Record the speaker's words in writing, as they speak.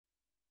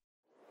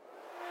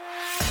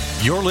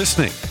You're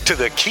listening to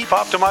the Keep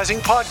Optimizing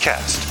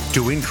podcast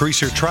to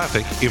increase your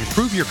traffic,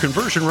 improve your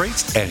conversion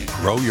rates, and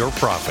grow your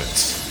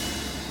profits.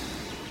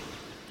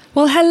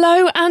 Well,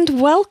 hello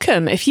and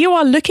welcome. If you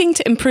are looking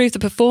to improve the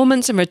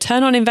performance and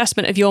return on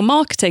investment of your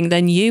marketing,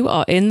 then you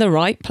are in the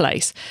right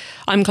place.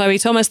 I'm Chloe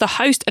Thomas, the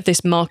host of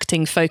this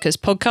Marketing Focus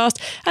podcast,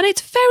 and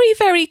it's very,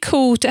 very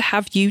cool to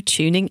have you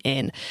tuning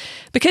in.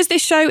 Because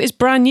this show is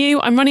brand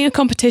new, I'm running a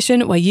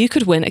competition where you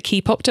could win a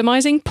Keep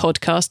Optimizing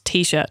podcast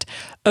t-shirt.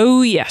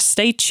 Oh yes,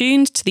 stay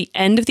tuned to the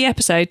end of the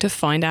episode to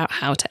find out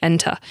how to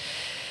enter.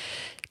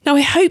 Now,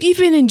 I hope you've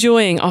been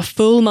enjoying our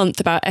full month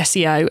about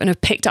SEO and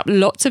have picked up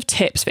lots of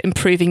tips for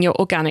improving your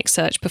organic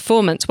search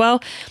performance.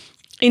 Well,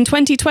 in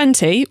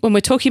 2020, when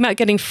we're talking about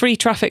getting free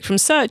traffic from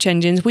search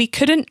engines, we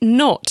couldn't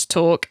not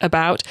talk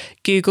about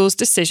Google's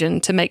decision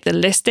to make the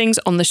listings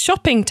on the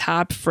shopping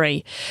tab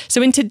free.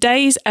 So in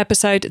today's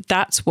episode,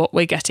 that's what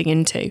we're getting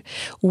into.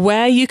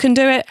 Where you can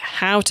do it,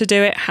 how to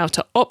do it, how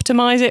to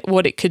optimize it,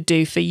 what it could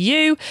do for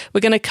you.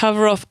 We're going to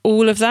cover off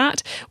all of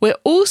that.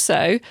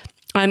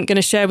 I'm going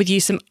to share with you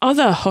some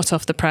other hot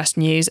off the press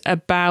news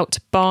about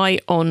buy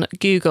on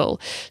Google.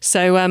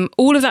 So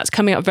all of that's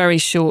coming up very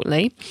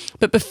shortly.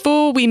 But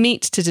before we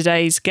meet to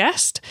today's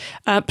guest,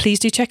 please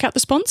do check out the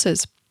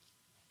sponsors.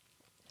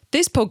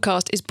 This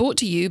podcast is brought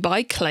to you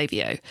by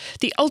Klaviyo,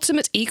 the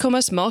ultimate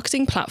e-commerce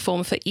marketing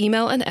platform for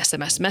email and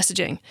SMS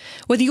messaging.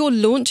 Whether you're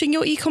launching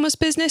your e-commerce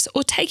business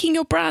or taking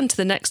your brand to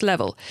the next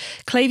level,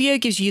 Klaviyo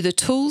gives you the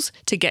tools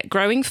to get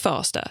growing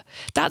faster.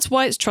 That's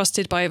why it's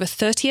trusted by over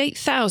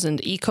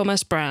 38,000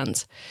 e-commerce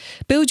brands.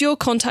 Build your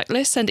contact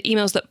list, send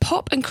emails that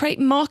pop, and create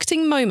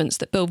marketing moments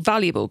that build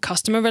valuable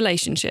customer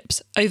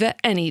relationships over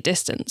any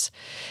distance.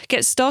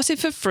 Get started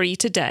for free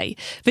today.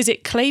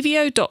 Visit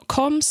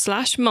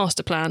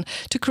klaviyo.com/masterplan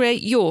to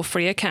create your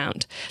free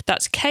account.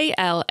 That's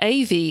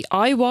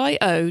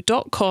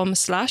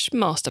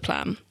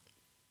klaviyo.com/masterplan.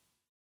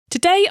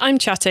 Today, I'm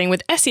chatting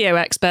with SEO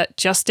expert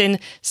Justin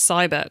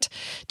Seibert.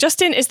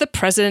 Justin is the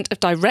president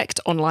of Direct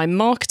Online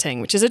Marketing,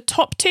 which is a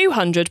top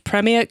 200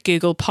 premier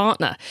Google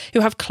partner who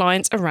have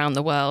clients around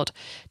the world.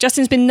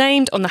 Justin's been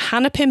named on the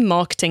Hannapin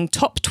Marketing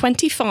Top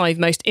 25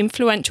 Most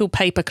Influential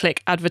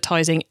Pay-Per-Click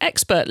Advertising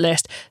Expert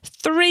list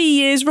 3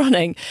 years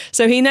running,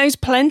 so he knows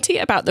plenty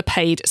about the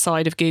paid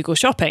side of Google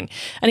Shopping,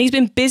 and he's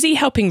been busy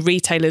helping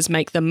retailers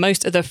make the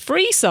most of the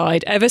free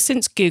side ever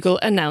since Google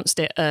announced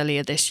it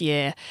earlier this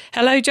year.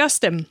 Hello,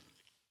 Justin.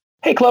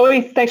 Hey,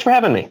 Chloe. Thanks for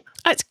having me.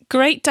 It's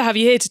great to have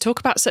you here to talk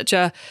about such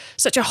a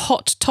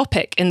hot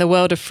topic in the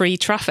world of free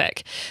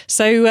traffic.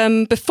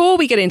 So before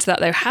we get into that,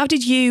 though, how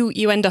did you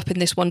end up in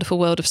this wonderful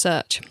world of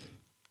search?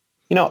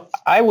 You know,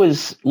 I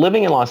was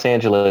living in Los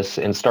Angeles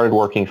and started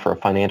working for a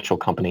financial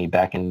company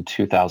back in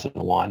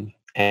 2001.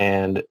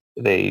 And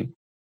they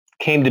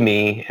came to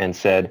me and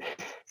said,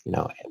 you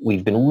know,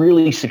 we've been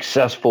really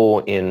successful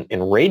in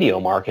radio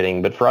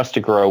marketing, but for us to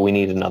grow, we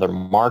need another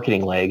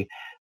marketing leg.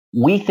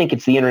 We think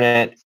it's the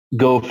internet.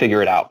 Go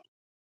figure it out.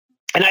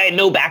 And I had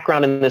no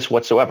background in this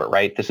whatsoever,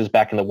 right? This is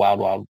back in the wild,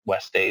 wild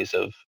west days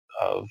of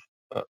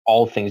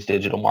all things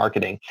digital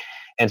marketing.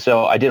 And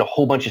so I did a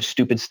whole bunch of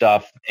stupid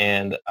stuff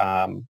and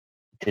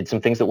did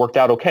some things that worked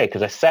out okay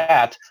because I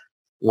sat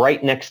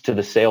right next to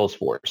the sales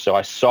force. So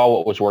I saw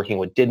what was working,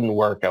 what didn't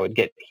work. I would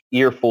get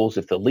earfuls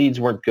if the leads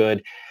weren't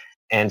good.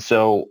 And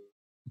so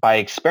by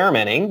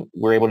experimenting,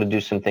 we were able to do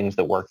some things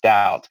that worked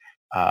out.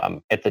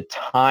 At the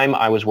time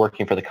I was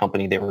working for the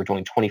company, they were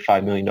doing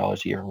 $25 million a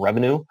year in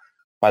revenue.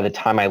 By the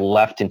time I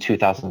left in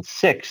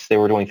 2006, they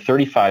were doing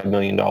 $35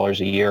 million a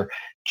year,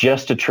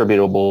 just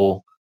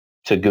attributable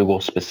to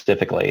Google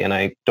specifically. And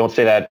I don't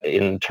say that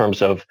in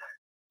terms of,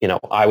 you know,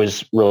 I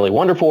was really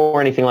wonderful or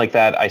anything like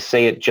that. I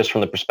say it just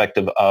from the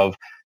perspective of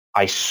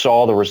I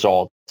saw the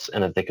results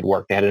and that they could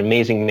work. They had an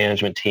amazing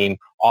management team,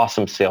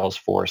 awesome sales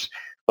force.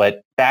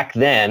 But back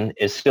then,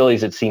 as silly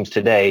as it seems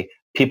today,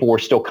 people were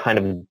still kind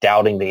of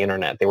doubting the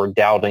internet. They were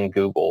doubting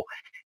Google,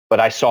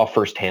 but I saw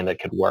firsthand that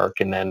could work.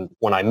 And then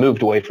when I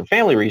moved away for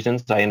family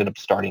reasons, I ended up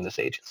starting this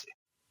agency.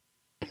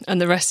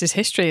 And the rest is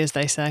history, as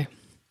they say.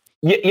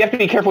 You have to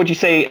be careful what you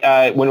say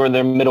when we're in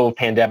the middle of a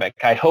pandemic.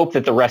 I hope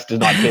that the rest is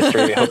not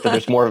history. I hope that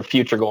there's more of a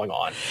future going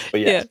on. But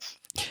yes. Yeah.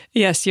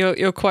 Yes,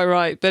 you're quite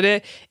right.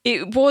 But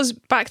it was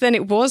back then.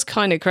 It was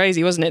kind of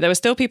crazy, wasn't it? There were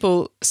still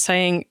people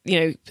saying, you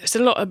know, there's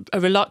a lot of a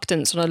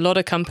reluctance on a lot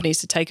of companies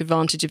to take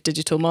advantage of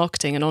digital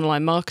marketing and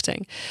online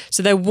marketing.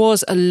 So there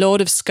was a lot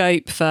of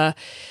scope for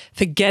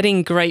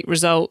getting great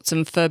results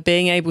and for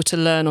being able to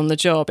learn on the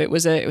job. It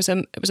was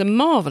a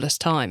marvelous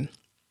time.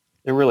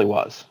 It really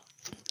was.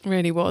 It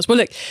really was. Well,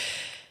 look.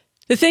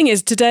 The thing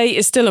is, today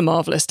is still a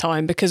marvellous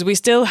time because we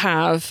still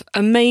have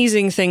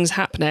amazing things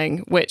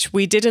happening, which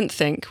we didn't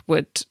think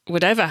would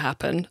ever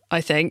happen,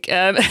 I think,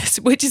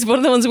 which is one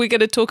of the ones we're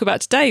going to talk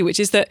about today, which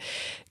is that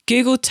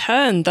Google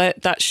turned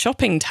that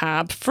shopping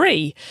tab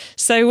free.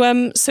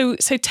 So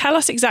tell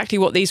us exactly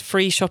what these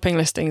free shopping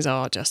listings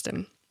are,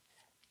 Justin.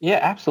 Yeah,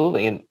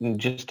 absolutely. And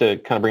just to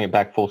kind of bring it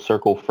back full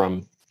circle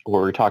from what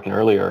we were talking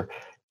earlier,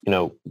 you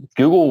know,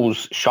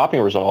 Google's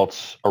shopping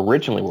results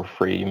originally were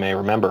free. You may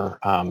remember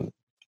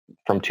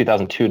from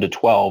 2002 to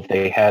 12,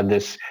 they had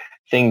this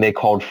thing they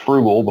called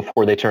Frugal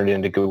before they turned it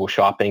into Google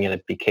Shopping, and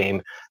it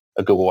became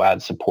a Google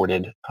Ads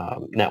supported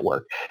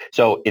network.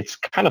 So it's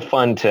kind of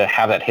fun to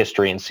have that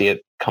history and see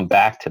it come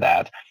back to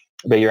that.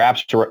 But you're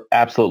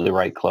absolutely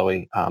right,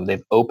 Chloe.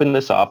 They've opened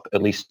this up,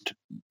 at least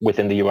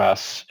within the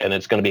US, and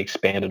it's going to be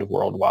expanded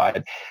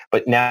worldwide.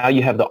 But now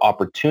you have the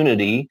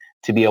opportunity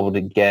to be able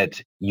to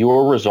get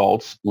your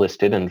results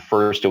listed. And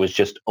first, it was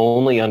just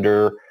only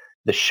under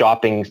the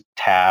shopping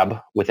tab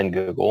within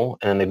Google.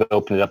 And then they've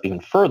opened it up even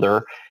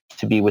further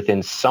to be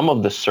within some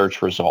of the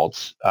search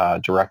results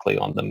directly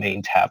on the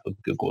main tab of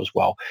Google as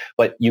well.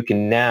 But you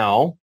can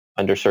now,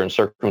 under certain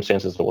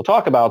circumstances that we'll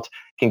talk about,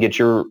 can get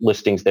your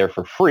listings there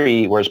for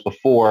free, whereas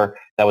before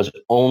that was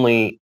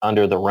only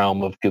under the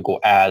realm of Google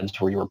Ads,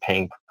 where you were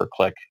paying per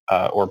click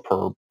or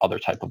per other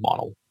type of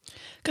model.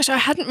 Gosh, I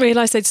hadn't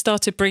realised they'd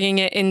started bringing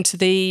it into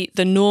the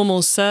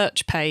normal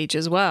search page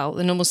as well,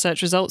 the normal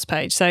search results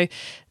page. So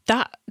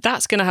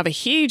that's going to have a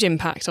huge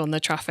impact on the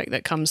traffic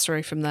that comes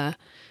through from there.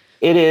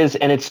 It is,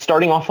 and it's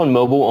starting off on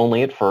mobile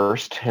only at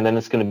first, and then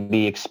it's going to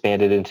be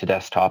expanded into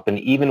desktop. And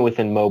even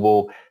within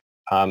mobile,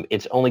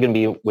 it's only going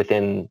to be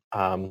within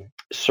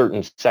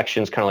certain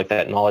sections, kind of like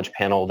that knowledge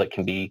panel that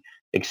can be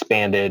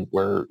expanded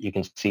where you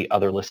can see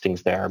other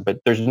listings there. But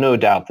there's no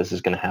doubt this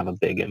is going to have a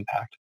big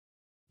impact.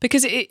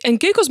 Because and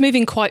Google's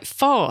moving quite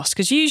fast,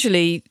 because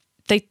usually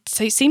they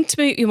seem to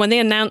be, when they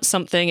announce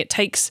something, it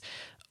takes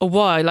a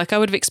while. Like I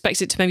would have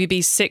expected it to maybe be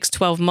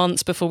 6-12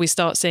 months before we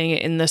start seeing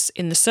it in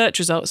the search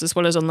results as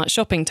well as on that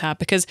shopping tab,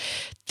 because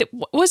it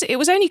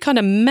was only kind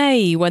of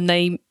May when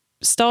they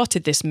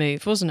started this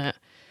move, wasn't it?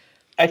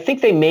 I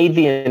think they made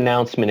the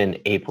announcement in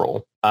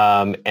April,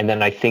 and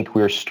then I think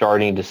we're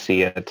starting to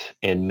see it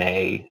in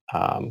May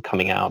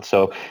coming out.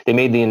 So they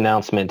made the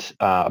announcement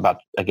about,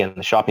 again,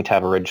 the shopping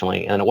tab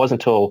originally, and it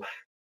wasn't until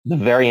the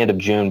very end of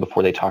June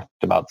before they talked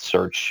about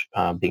search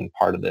being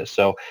part of this.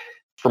 So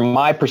from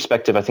my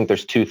perspective, I think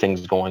there's two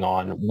things going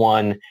on.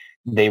 One,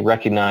 they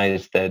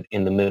recognized that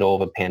in the middle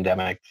of a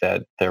pandemic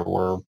that there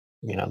were,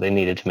 they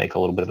needed to make a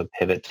little bit of a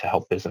pivot to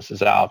help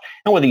businesses out.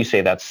 And whether you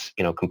say that's,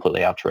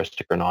 completely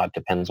altruistic or not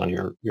depends on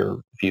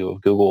your view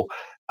of Google.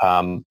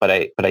 But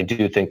I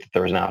do think that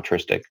there was an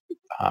altruistic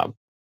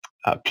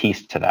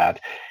piece to that.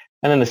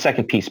 And then the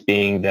second piece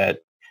being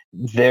that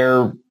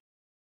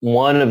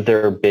one of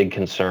their big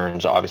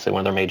concerns, obviously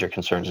one of their major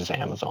concerns, is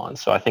Amazon.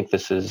 So I think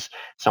this is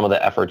some of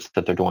the efforts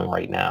that they're doing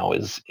right now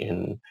is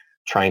in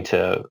trying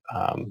to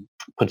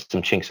put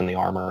some chinks in the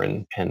armor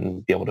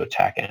and be able to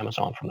attack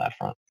Amazon from that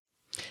front.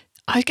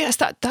 I guess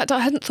that I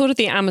hadn't thought of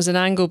the Amazon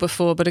angle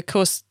before, but of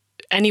course,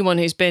 anyone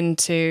who's been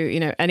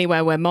to,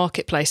 anywhere where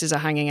marketplaces are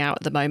hanging out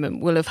at the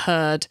moment will have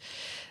heard,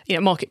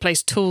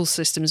 marketplace tool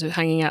systems are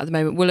hanging out at the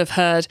moment will have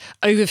heard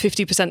over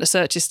 50% of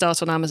searches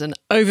start on Amazon,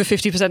 over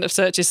 50% of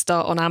searches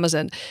start on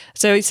Amazon.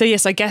 So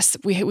yes, I guess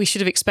we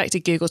should have expected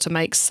Google to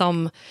make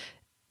some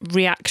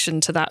reaction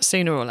to that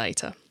sooner or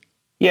later.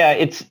 Yeah,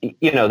 it's,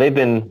 they've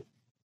been,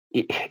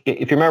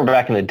 if you remember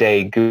back in the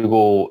day,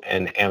 Google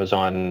and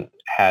Amazon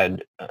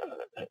had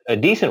a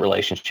decent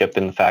relationship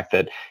in the fact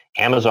that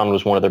Amazon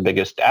was one of their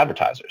biggest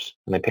advertisers,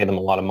 and they paid them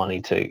a lot of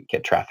money to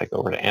get traffic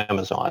over to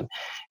Amazon.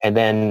 And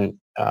then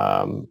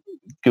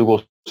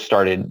Google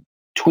started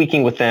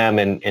tweaking with them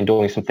and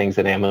doing some things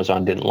that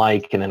Amazon didn't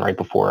like. And then right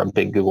before a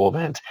big Google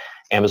event,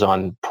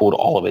 Amazon pulled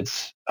all of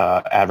its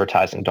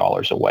advertising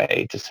dollars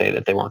away to say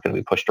that they weren't going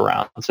to be pushed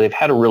around. So they've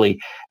had a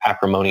really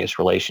acrimonious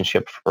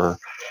relationship for,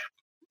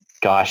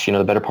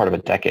 the better part of a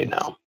decade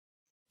now.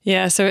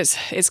 Yeah, so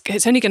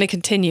it's only going to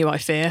continue, I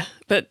fear.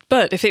 But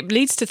if it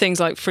leads to things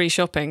like free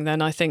shopping,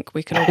 then I think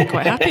we can all be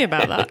quite happy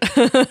about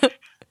that.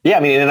 Yeah, I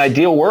mean, in an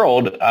ideal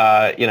world,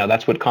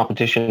 that's what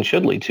competition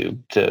should lead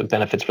to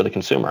benefits for the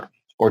consumer,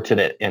 or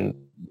in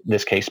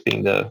this case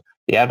being the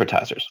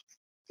advertisers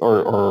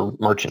or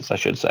merchants, I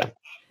should say.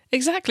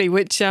 Exactly,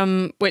 but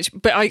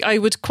I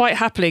would quite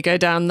happily go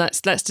down.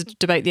 Let's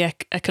debate the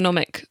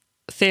economic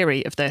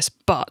theory of this,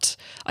 but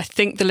I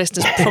think the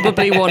listeners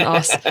probably want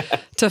us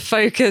to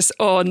focus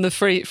on the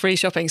free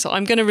shopping. So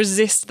I'm going to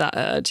resist that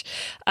urge,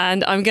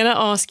 and I'm going to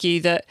ask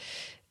you that.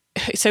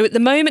 So at the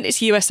moment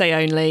it's USA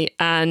only,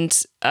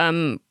 and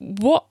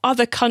what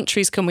other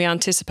countries can we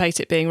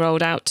anticipate it being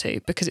rolled out to?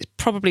 Because it's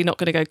probably not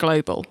going to go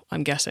global,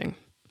 I'm guessing.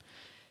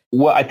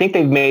 Well, I think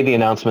they've made the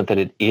announcement that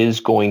it is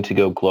going to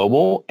go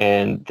global,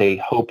 and they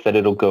hope that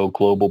it'll go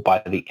global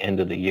by the end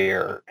of the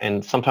year.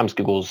 And sometimes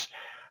Google's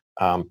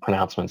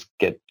pronouncements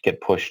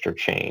get pushed or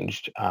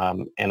changed.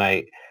 And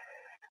I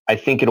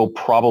think it'll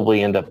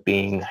probably end up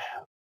being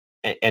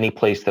any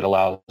place that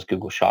allows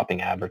Google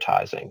Shopping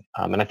advertising.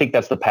 And I think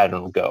that's the pattern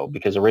it'll go,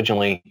 because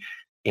originally,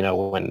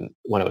 when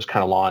it was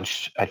kind of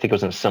launched, I think it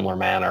was in a similar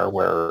manner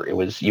where it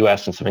was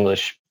US and some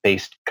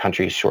English-based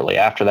countries shortly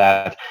after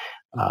that.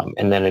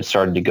 And then it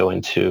started to go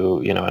into,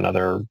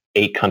 another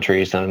 8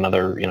 countries and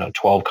another,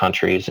 12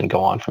 countries and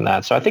go on from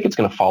that. So I think it's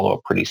going to follow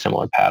a pretty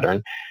similar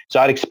pattern. So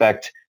I'd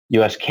expect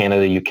US,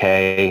 Canada,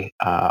 UK,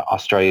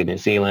 Australia, New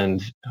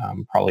Zealand,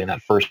 probably in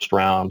that first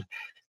round.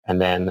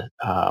 And then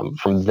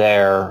from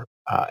there,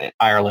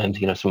 Ireland,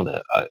 some of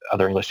the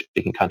other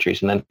English-speaking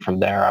countries, and then from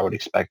there, I would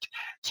expect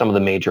some of the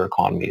major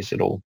economies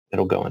it'll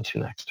go into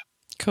next.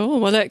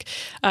 Cool. Well, look,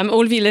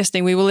 all of you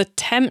listening, we will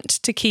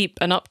attempt to keep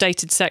an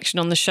updated section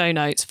on the show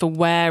notes for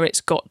where it's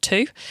got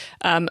to,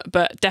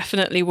 but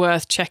definitely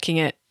worth checking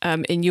it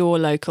in your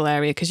local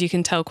area, because you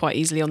can tell quite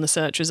easily on the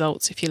search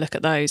results if you look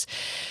at those.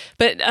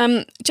 But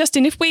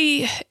Justin, if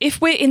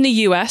we're in the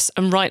US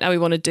and right now we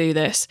want to do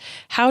this,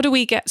 how do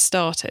we get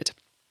started?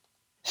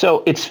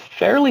 So it's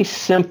fairly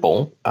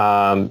simple.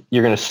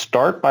 You're going to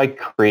start by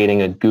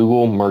creating a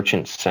Google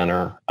Merchant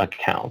Center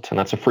account, and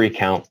that's a free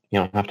account.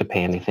 You don't have to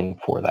pay anything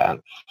for that.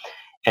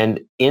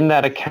 And in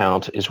that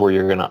account is where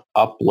you're going to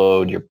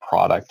upload your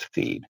product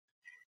feed.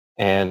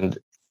 And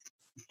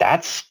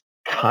that's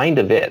kind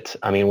of it.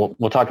 I mean,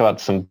 we'll talk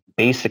about some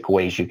basic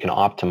ways you can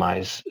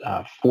optimize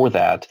for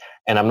that.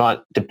 And I'm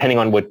not, depending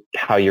on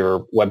how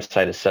your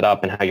website is set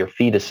up and how your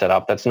feed is set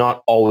up, that's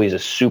not always a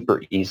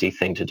super easy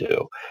thing to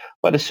do.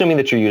 But assuming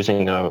that you're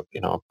using a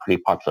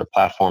pretty popular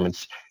platform,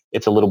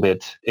 it's a little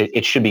bit,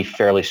 it should be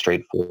fairly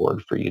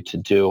straightforward for you to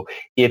do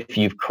if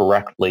you've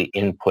correctly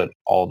input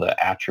all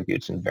the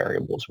attributes and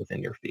variables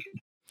within your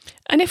feed.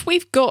 And if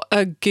we've got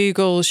a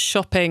Google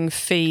Shopping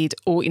feed,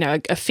 or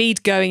a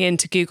feed going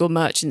into Google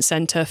Merchant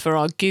Center for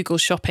our Google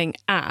Shopping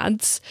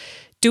ads,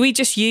 do we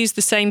just use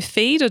the same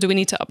feed, or do we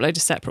need to upload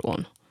a separate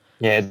one?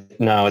 Yeah,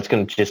 no, it's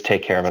going to just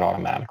take care of it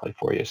automatically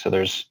for you. So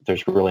there's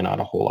really not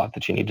a whole lot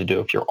that you need to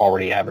do if you're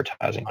already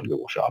advertising on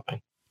Google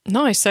Shopping.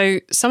 Nice. So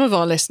some of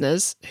our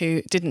listeners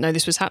who didn't know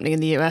this was happening in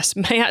the US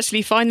may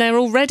actually find they're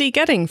already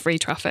getting free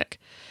traffic.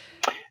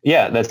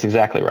 Yeah, that's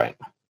exactly right.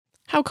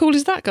 How cool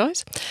is that,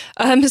 guys?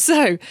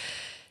 So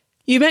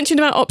you mentioned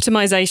about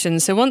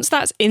optimization. So once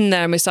that's in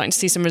there and we're starting to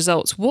see some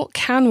results, what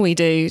can we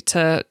do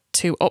to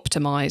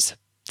optimize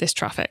this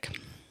traffic?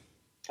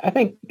 I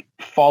think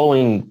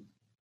following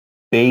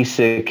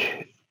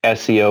basic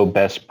SEO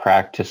best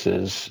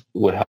practices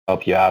would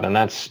help you out. And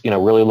that's,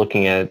 really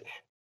looking at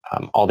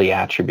all the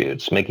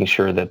attributes, making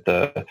sure that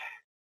the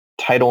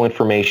title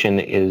information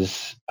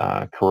is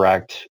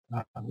correct,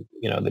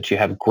 that you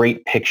have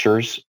great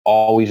pictures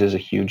always is a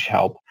huge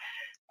help.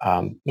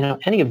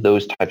 Any of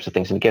those types of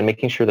things. And again,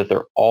 making sure that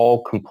they're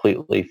all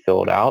completely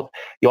filled out.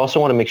 You also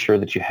want to make sure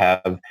that you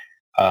have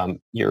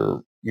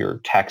your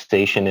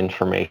taxation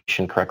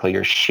information correctly,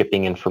 your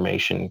shipping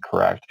information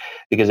correct.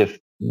 Because if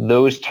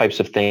those types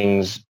of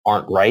things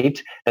aren't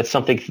right, that's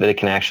something that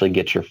can actually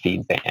get your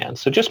feed banned.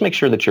 So just make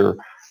sure that you're,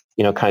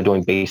 kind of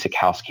doing basic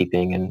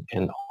housekeeping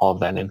and all of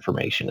that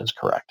information is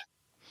correct.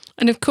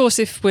 And of course,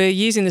 if we're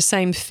using the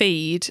same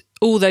feed,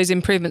 all those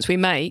improvements we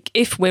make,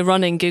 if we're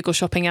running Google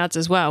Shopping ads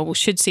as well, we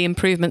should see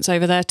improvements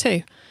over there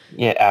too.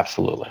 Yeah,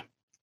 absolutely.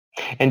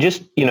 And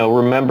just,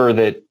 remember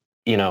that,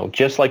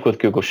 just like with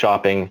Google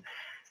Shopping,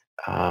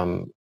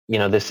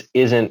 this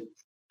isn't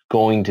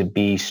going to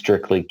be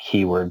strictly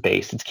keyword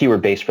based. It's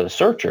keyword based for the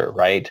searcher,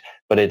 right?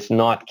 But it's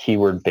not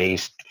keyword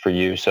based for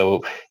you.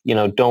 So,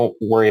 don't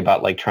worry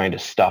about trying to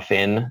stuff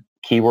in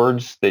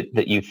keywords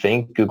that you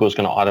think Google's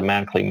going to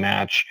automatically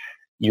match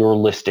your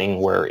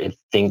listing where it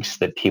thinks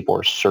that people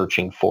are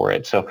searching for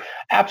it. So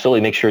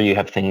absolutely make sure you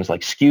have things like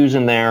SKUs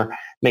in there.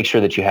 Make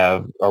sure that you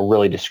have a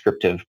really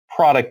descriptive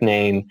product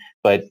name,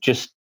 but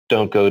just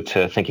don't go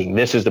to thinking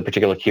this is the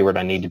particular keyword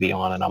I need to be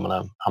on and I'm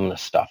gonna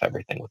stuff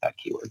everything with that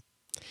keyword.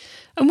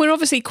 And we're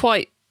obviously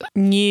quite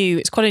new.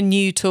 It's quite a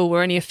new tool.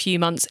 We're only a few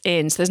months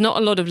in, so there's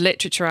not a lot of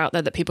literature out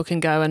there that people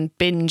can go and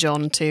binge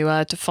on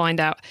to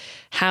find out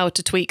how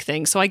to tweak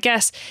things. So I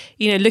guess,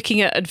 looking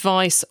at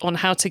advice on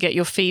how to get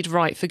your feed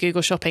right for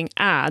Google Shopping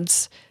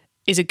ads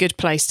is a good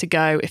place to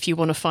go if you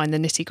want to find the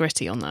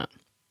nitty-gritty on that.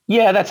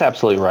 Yeah, that's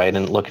absolutely right.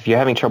 And look, if you're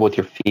having trouble with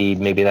your feed,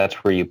 maybe that's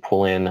where you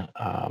pull in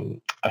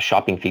a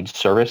shopping feed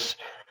service.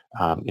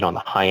 On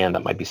the high end,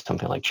 that might be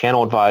something like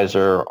Channel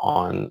Advisor.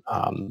 On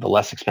the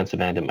less expensive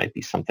end, it might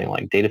be something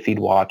like Data Feed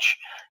Watch.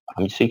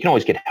 So you can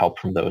always get help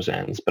from those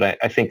ends. But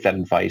I think that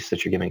advice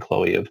that you're giving,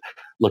 Chloe, of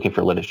looking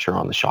for literature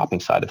on the shopping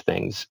side of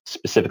things,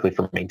 specifically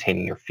for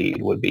maintaining your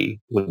feed, would be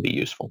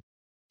useful.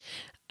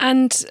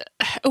 And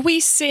are we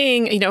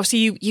seeing,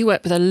 obviously you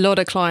work with a lot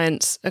of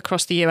clients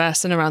across the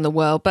US and around the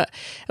world, but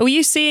are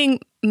you seeing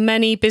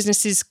many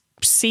businesses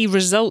see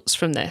results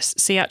from this,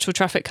 see actual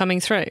traffic coming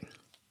through?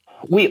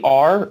 We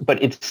are, but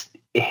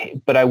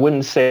I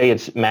wouldn't say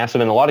it's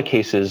massive. In a lot of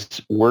cases,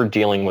 we're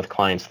dealing with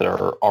clients that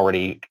are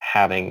already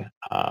having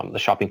the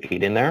shopping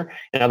feed in there.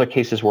 In other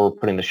cases, we're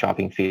putting the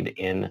shopping feed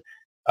in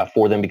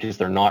for them because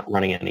they're not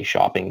running any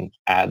shopping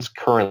ads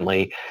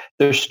currently.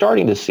 They're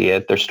starting to see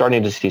it. They're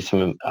starting to see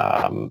some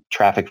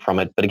traffic from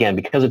it. But again,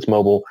 because it's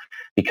mobile,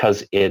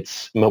 because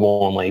it's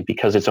mobile only,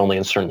 because it's only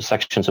in certain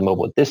sections of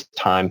mobile at this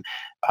time,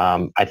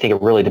 I think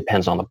it really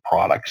depends on the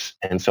products.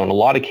 And so in a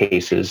lot of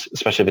cases,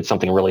 especially if it's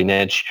something really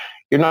niche,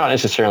 you're not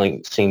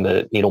necessarily seeing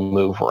the needle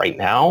move right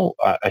now,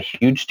 a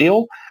huge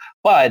deal.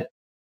 But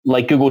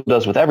like Google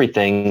does with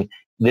everything,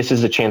 this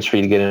is a chance for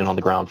you to get in on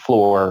the ground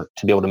floor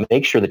to be able to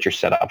make sure that you're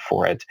set up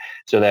for it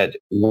so that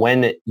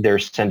when they're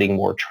sending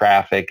more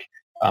traffic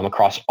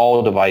across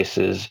all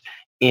devices,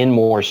 in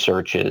more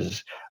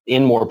searches,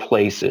 in more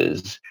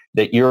places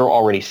that you're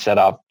already set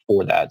up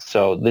for that.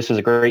 So this is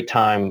a great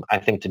time, I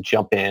think, to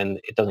jump in.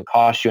 It doesn't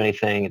cost you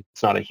anything.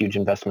 It's not a huge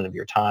investment of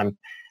your time.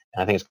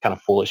 And I think it's kind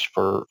of foolish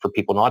for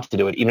people not to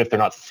do it, even if they're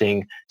not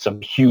seeing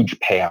some huge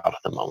payout at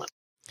the moment.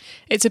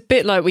 It's a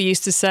bit like we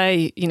used to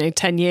say,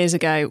 10 years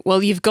ago,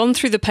 well, you've gone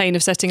through the pain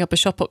of setting up a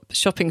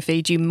shopping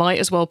feed, you might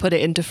as well put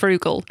it into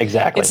Frugal.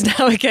 Exactly. It's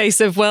now a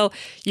case of, well,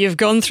 you've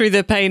gone through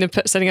the pain of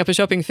setting up a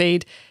shopping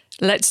feed,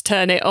 let's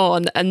turn it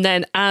on. And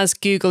then as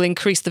Google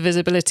increase the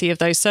visibility of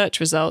those search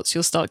results,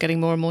 you'll start getting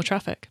more and more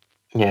traffic.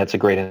 Yeah, it's a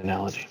great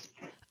analogy.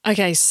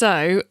 Okay,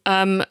 so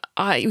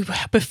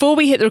before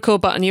we hit the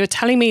record button, you were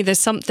telling me there's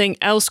something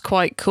else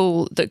quite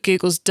cool that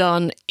Google's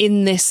done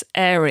in this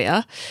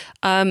area.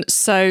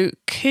 So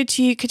could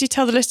you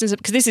tell the listeners,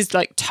 because this is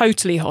like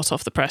totally hot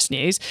off the press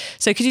news,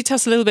 so could you tell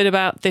us a little bit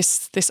about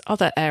this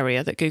other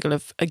area that Google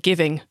are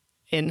giving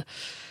in?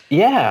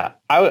 Yeah,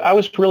 I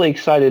was really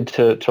excited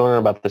to learn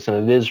about this,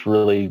 and it is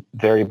really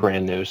very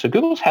brand new. So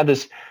Google's had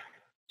this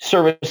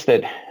service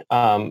that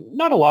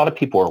not a lot of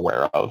people are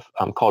aware of,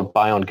 called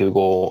Buy on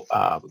Google.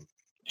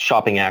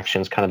 Shopping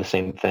actions, kind of the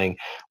same thing,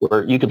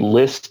 where you could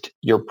list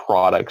your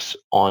products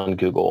on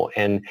Google.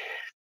 And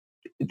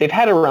they've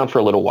had it around for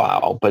a little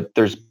while, but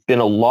there's been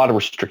a lot of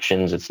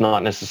restrictions. It's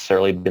not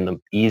necessarily been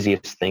the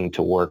easiest thing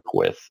to work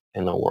with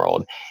in the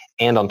world.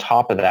 And on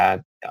top of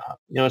that,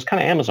 it's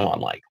kind of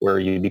Amazon-like, where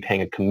you'd be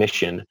paying a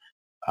commission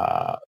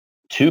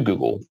to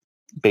Google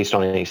based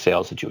on any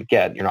sales that you would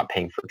get. You're not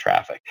paying for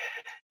traffic.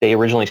 They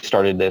originally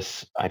started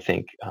this, I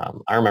think,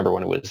 I remember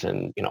when it was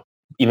in,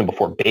 even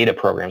before beta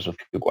programs with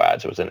Google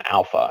Ads, it was in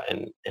alpha,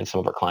 and some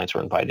of our clients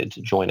were invited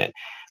to join it,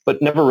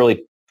 but never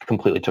really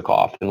completely took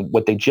off. And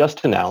what they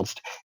just announced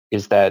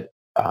is that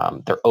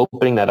they're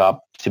opening that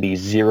up to be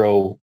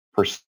 0%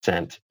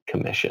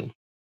 commission.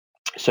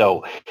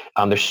 So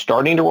they're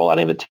starting to roll out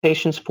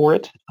invitations for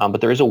it, but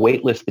there is a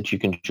wait list that you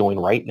can join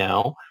right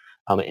now,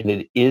 and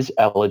it is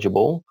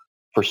eligible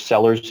for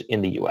sellers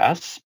in the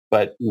US.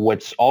 But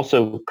what's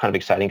also kind of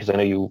exciting, because I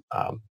know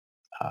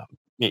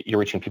you're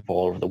reaching people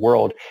all over the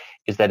world,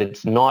 is that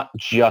it's not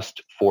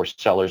just for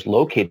sellers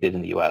located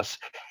in the US.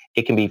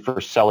 It can be for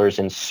sellers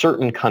in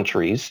certain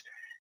countries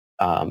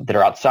that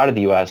are outside of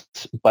the US,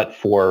 but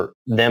for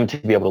them to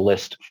be able to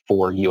list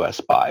for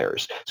US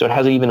buyers. So it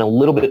has even a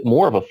little bit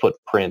more of a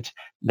footprint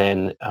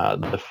than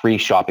the free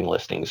shopping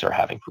listings are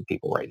having for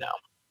people right now.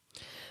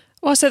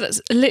 Well, so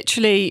that's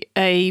literally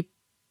a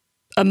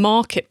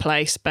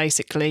marketplace,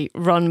 basically,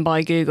 run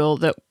by Google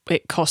that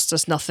it costs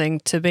us nothing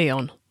to be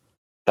on.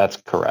 That's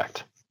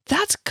correct.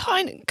 That's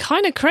kind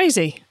of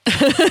crazy.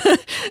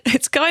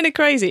 It's kind of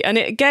crazy. And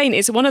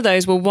it's one of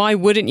those, well, why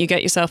wouldn't you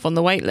get yourself on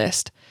the wait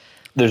list?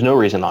 There's no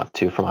reason not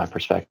to, from my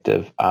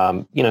perspective.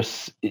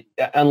 Unless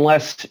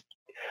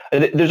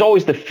there's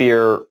always the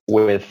fear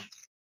with,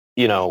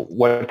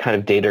 what kind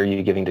of data are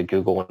you giving to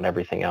Google and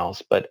everything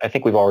else. But I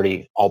think we've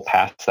already all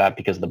passed that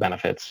because of the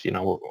benefits.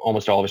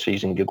 Almost all of us are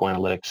using Google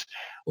Analytics,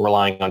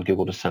 relying on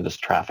Google to send us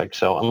traffic.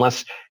 So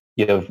unless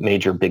you have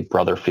major big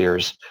brother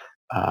fears,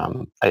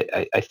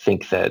 I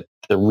think that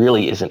there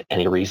really isn't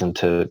any reason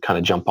to kind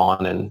of jump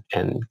on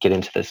and get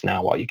into this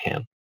now while you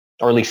can,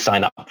 or at least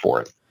sign up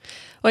for it.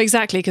 Well,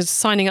 exactly, because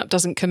signing up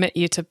doesn't commit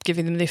you to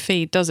giving them the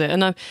feed, does it?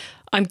 And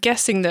I'm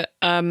guessing that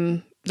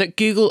that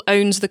Google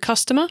owns the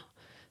customer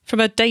from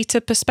a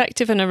data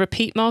perspective and a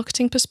repeat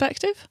marketing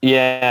perspective.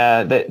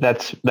 Yeah,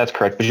 that's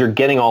correct. Because you're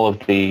getting all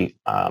the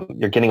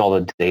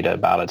data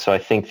about it. So I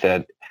think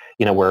that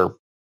where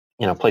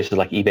places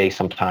like eBay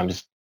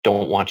sometimes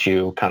don't want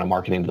you kind of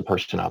marketing to the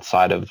person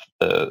outside of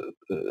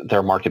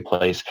their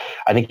marketplace.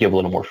 I think you have a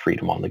little more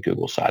freedom on the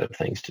Google side of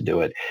things to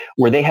do it.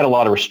 Where they had a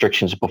lot of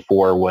restrictions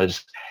before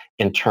was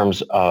in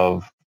terms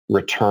of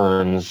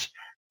returns,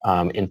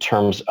 in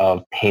terms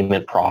of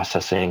payment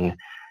processing,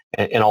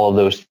 and all of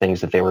those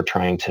things that they were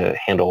trying to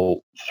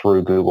handle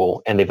through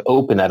Google. And they've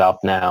opened that up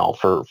now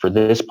for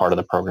this part of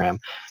the program.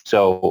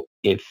 So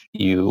if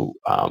you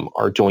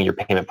are doing your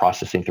payment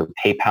processing through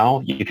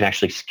PayPal, you can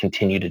actually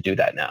continue to do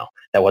that now.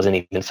 That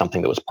wasn't even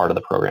something that was part of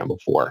the program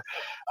before.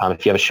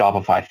 If you have a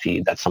Shopify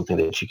feed, that's something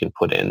that you can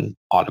put in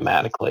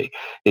automatically.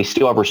 They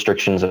still have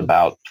restrictions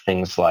about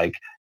things like,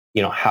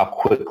 how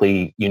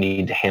quickly you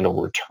need to handle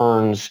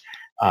returns.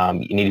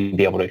 You need to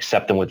be able to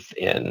accept them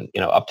within,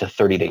 up to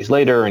 30 days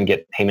later and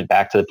get payment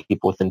back to the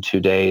people within 2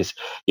 days.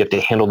 You have to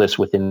handle this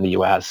within the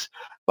US.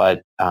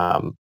 But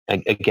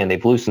again,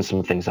 they've loosened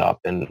some things up,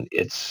 and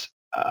it's,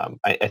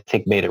 I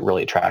think, made it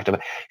really attractive.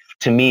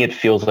 To me, it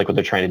feels like what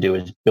they're trying to do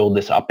is build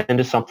this up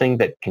into something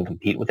that can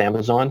compete with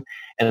Amazon.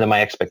 And then my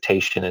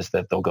expectation is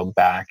that they'll go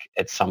back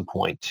at some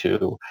point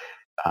to,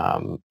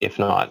 if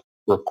not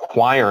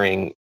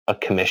requiring a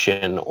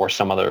commission or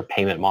some other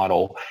payment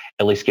model,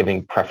 at least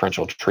giving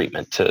preferential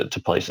treatment to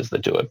places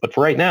that do it. But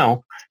for right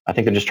now, I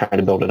think they're just trying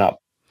to build it up.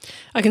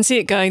 I can see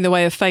it going the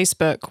way of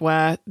Facebook,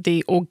 where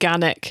the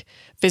organic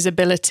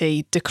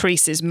visibility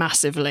decreases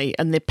massively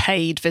and the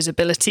paid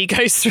visibility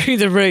goes through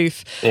the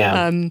roof.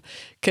 Yeah.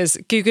 Because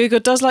Google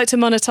does like to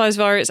monetize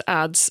via its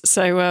ads.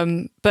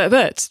 So, but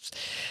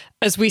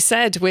As we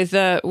said, with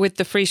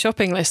the free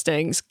shopping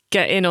listings,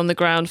 get in on the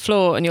ground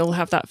floor, and you'll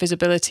have that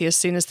visibility as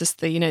soon as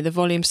the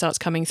volume starts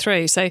coming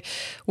through. So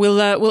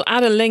we'll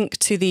add a link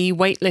to the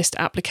waitlist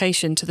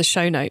application to the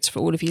show notes for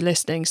all of you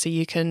listening, so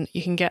you can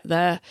get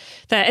there.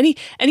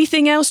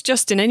 Anything else,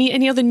 Justin?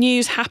 Any other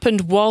news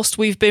happened whilst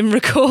we've been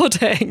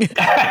recording?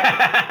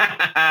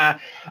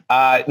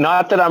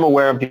 Not that I'm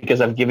aware of,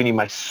 because I've given you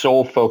my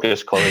sole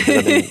focus, Chloe, because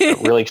I've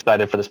been really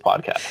excited for this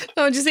podcast.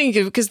 No, I'm just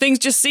thinking, because things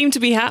just seem to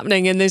be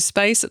happening in this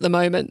space at the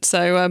moment.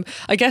 So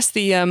I guess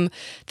the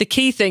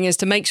key thing is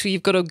to make sure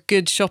you've got a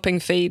good shopping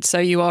feed, so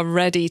you are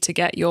ready to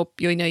get your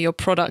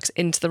products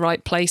into the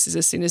right places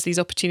as soon as these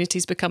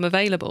opportunities become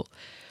available.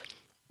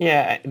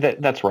 Yeah,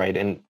 that's right.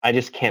 And I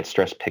just can't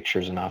stress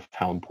pictures enough,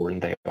 how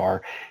important they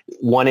are.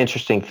 One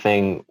interesting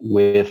thing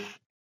with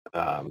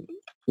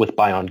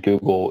Buy on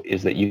Google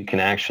is that you can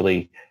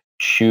actually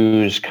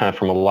choose kind of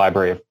from a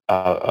library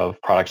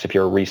of products, if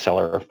you're a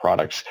reseller of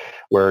products,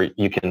 where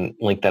you can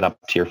link that up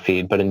to your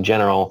feed. But in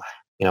general,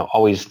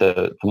 always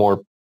the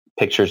more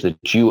pictures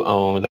that you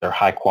own that are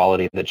high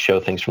quality, that show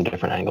things from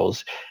different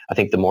angles, I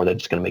think the more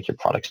that's going to make your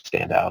product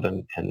stand out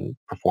and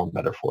perform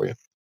better for you.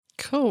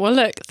 Cool. Well,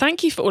 look,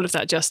 thank you for all of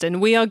that, Justin.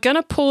 We are going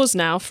to pause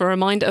now for a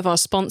reminder of our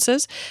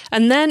sponsors,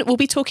 and then we'll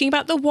be talking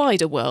about the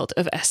wider world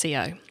of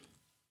SEO.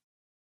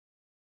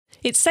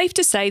 It's safe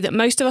to say that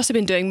most of us have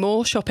been doing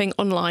more shopping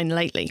online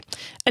lately.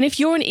 And if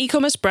you're an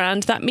e-commerce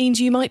brand, that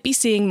means you might be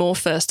seeing more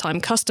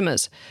first-time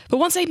customers. But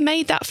once they've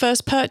made that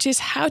first purchase,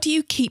 how do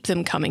you keep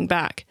them coming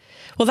back?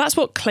 Well, that's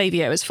what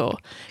Klaviyo is for.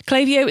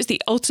 Klaviyo is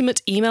the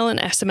ultimate email and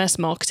SMS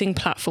marketing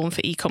platform for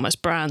e-commerce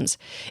brands.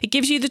 It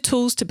gives you the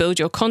tools to build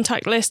your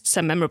contact list,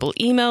 send memorable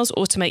emails,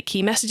 automate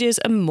key messages,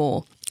 and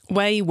more.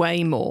 Way,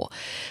 way more.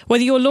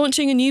 Whether you're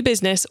launching a new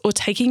business or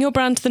taking your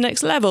brand to the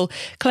next level,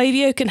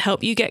 Klaviyo can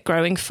help you get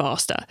growing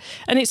faster.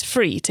 And it's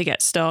free to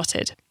get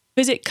started.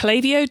 Visit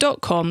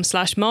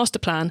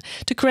klaviyo.com/masterplan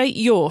to create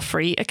your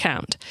free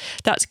account.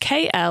 That's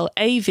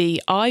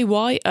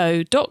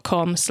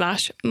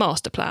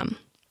klaviyo.com/masterplan.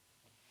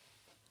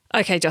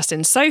 Okay,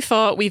 Justin, so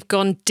far we've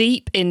gone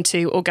deep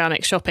into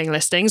organic shopping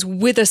listings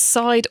with a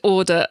side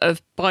order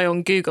of Buy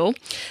on Google.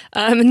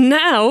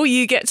 Now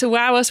you get to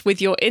wow us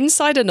with your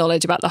insider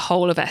knowledge about the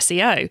whole of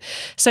SEO.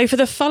 So for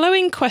the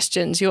following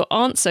questions, your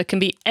answer can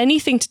be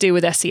anything to do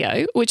with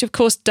SEO, which of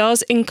course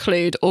does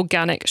include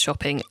organic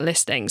shopping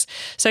listings.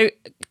 So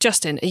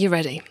Justin, are you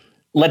ready?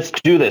 Let's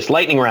do this.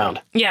 Lightning round.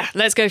 Yeah,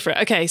 let's go for it.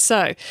 Okay,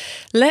 so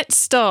let's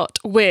start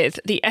with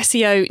the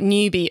SEO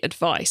newbie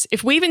advice.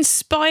 If we've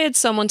inspired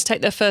someone to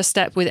take their first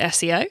step with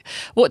SEO,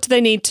 what do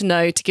they need to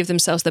know to give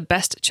themselves the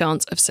best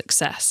chance of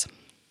success?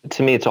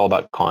 To me, it's all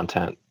about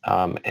content.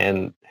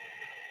 And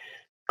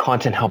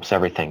content helps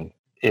everything.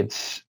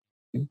 It's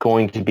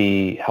going to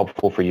be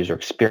helpful for user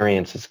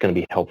experience. It's going to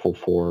be helpful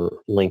for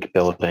link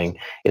building.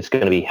 It's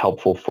going to be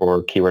helpful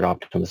for keyword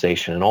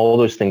optimization, and all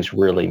those things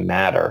really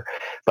matter.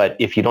 But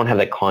if you don't have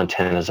that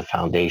content as a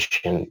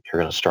foundation,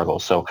 you're going to struggle.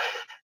 So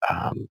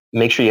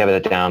make sure you have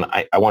it down.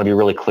 I want to be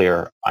really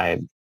clear. I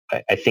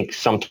think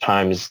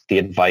sometimes the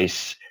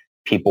advice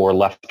people are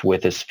left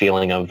with is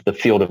feeling of the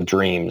field of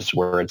dreams,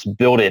 where it's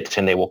build it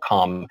and they will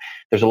come.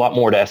 There's a lot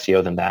more to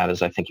SEO than that,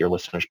 as I think your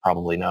listeners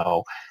probably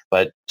know.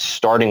 But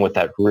starting with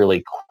that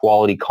really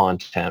quality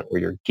content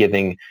where you're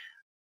giving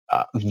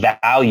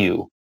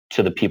value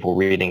to the people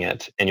reading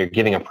it and you're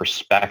giving a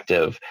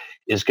perspective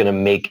is going to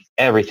make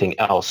everything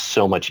else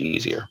so much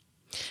easier.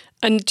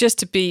 And just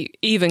to be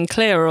even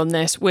clearer on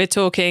this, we're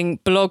talking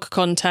blog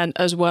content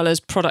as well as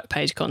product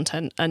page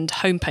content and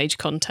homepage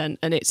content,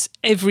 and it's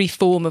every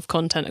form of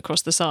content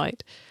across the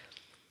site.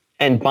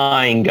 And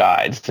buying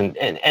guides and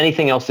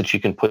anything else that you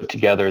can put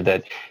together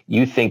that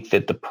you think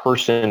that the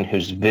person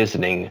who's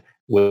visiting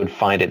would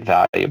find it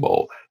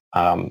valuable.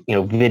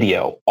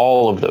 Video,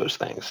 all of those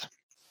things.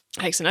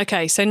 Excellent.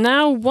 Okay, so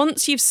now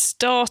once you've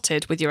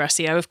started with your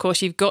SEO, of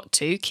course, you've got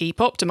to keep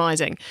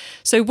optimizing.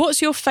 So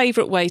what's your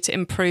favorite way to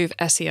improve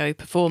SEO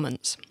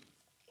performance?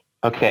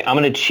 Okay, I'm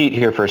going to cheat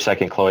here for a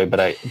second, Chloe,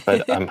 but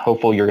I'm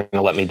hopeful you're going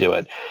to let me do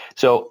it.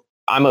 So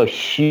I'm a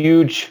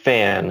huge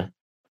fan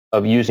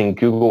of using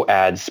Google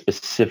Ads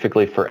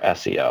specifically for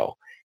SEO.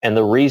 And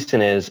the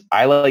reason is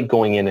I like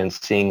going in and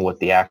seeing what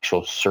the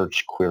actual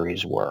search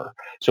queries were.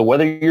 So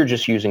whether you're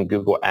just using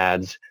Google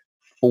Ads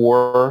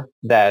for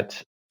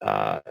that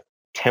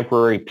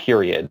temporary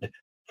period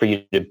for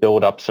you to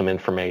build up some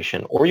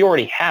information, or you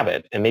already have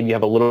it and maybe you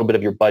have a little bit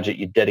of your budget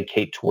you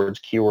dedicate towards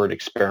keyword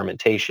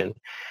experimentation.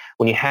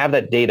 When you have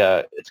that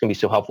data, it's going to be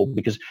so helpful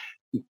because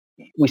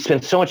we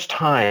spend so much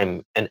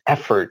time and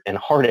effort and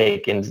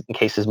heartache, in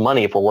cases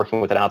money, if we're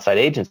working with an outside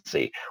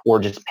agency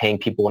or just paying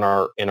people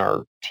in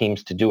our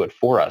teams to do it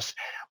for us,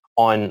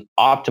 on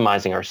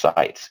optimizing our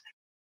sites.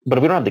 But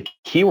if we don't have the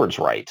keywords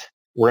right,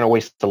 we're going to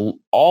waste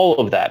all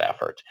of that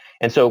effort.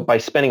 And so by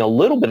spending a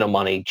little bit of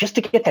money just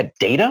to get that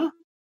data,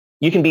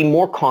 you can be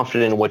more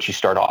confident in what you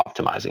start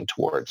optimizing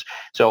towards.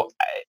 So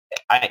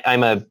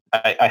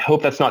I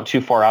hope that's not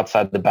too far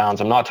outside the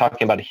bounds. I'm not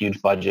talking about a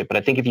huge budget, but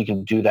I think if you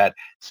can do that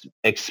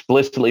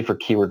explicitly for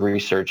keyword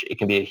research, it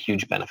can be a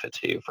huge benefit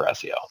to you for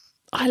SEO.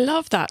 I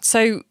love that.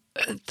 So,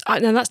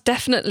 and that's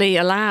definitely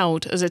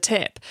allowed as a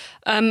tip.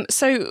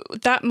 So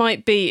that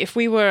might be if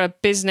we were a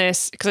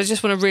business, because I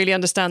just want to really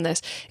understand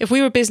this. If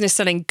we were a business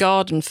selling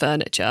garden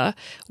furniture,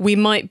 we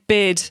might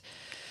bid,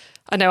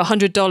 I know,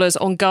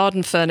 $100 on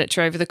garden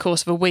furniture over the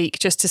course of a week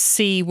just to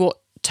see what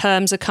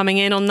terms are coming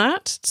in on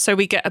that, so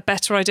we get a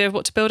better idea of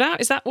what to build out.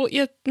 Is that what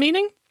you're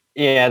meaning?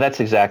 Yeah, that's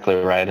exactly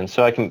right. And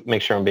so I can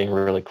make sure I'm being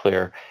really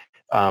clear.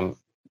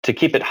 To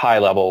keep it high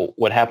level,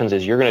 what happens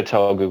is you're going to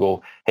tell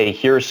Google, hey,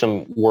 here are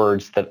some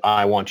words that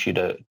I want you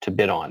to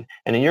bid on.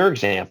 And in your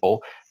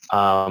example,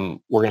 we're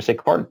going to say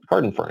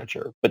garden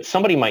furniture, but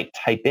somebody might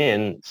type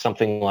in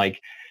something like,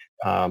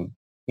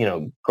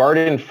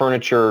 garden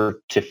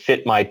furniture to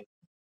fit my,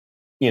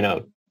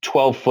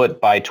 12 foot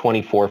by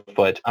 24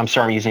 foot. I'm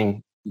sorry, I'm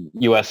using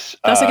US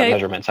okay.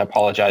 Measurements. I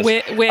apologize.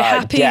 We're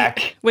happy.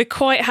 Deck. We're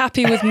quite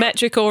happy with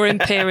metric or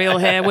imperial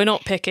here. We're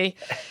not picky.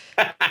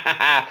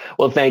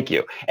 Well, thank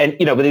you. And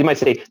but they might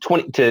say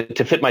 20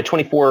 to fit my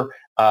 24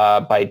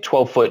 by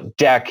 12 foot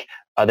deck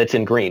that's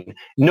in green.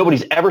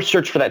 Nobody's ever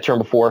searched for that term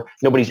before.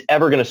 Nobody's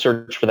ever going to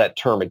search for that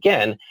term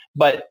again.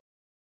 But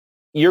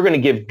you're going to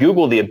give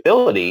Google the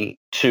ability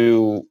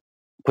to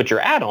put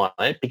your ad on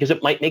it because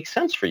it might make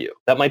sense for you.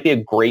 That might be a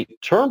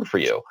great term for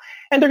you.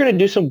 And they're going to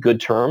do some good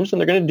terms and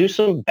they're going to do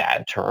some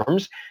bad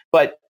terms,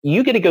 but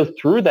you get to go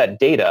through that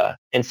data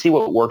and see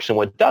what works and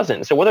what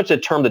doesn't. So whether it's a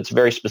term that's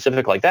very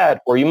specific like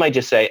that, or you might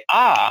just say,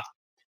 I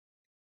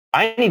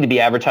need to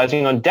be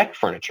advertising on deck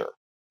furniture,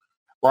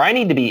 or I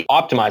need to be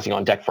optimizing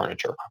on deck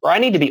furniture, or I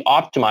need to be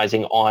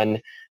optimizing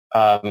on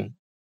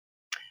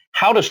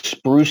how to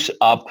spruce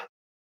up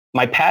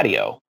my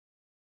patio.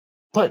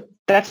 But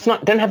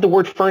doesn't have the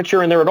word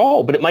furniture in there at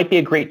all, but it might be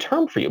a great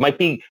term for you. It might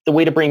be the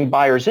way to bring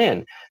buyers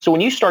in. So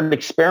when you started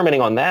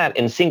experimenting on that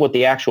and seeing what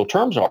the actual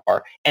terms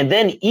are, and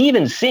then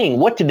even seeing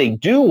what did they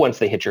do once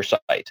they hit your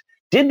site,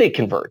 did they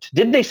convert?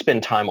 Did they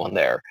spend time on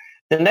there?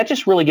 Then that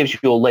just really gives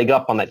you a leg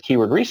up on that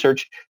keyword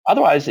research.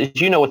 Otherwise,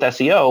 as you know, with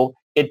SEO,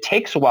 it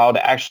takes a while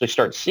to actually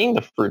start seeing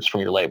the fruits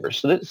from your labor.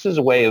 So this is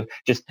a way of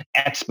just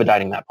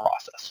expediting that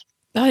process.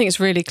 I think it's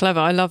really clever.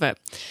 I love it.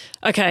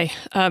 Okay,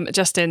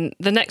 Justin,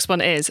 the next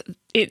one is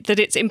that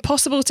it's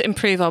impossible to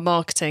improve our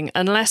marketing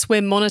unless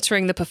we're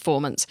monitoring the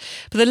performance.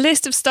 But the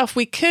list of stuff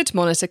we could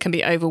monitor can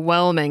be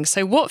overwhelming.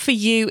 So what for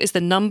you is the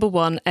number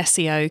one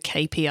SEO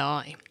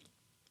KPI?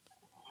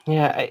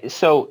 Yeah,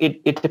 so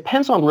it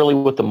depends on really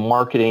what the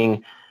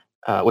marketing,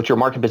 what your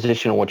market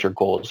position and what your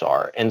goals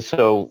are. And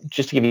so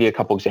just to give you a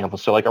couple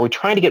examples. So like, are we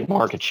trying to get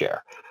market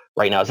share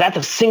right now? Is that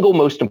the single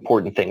most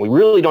important thing? We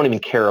really don't even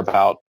care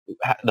about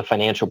the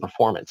financial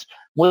performance.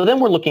 Well, then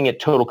we're looking at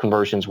total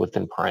conversions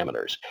within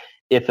parameters.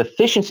 If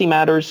efficiency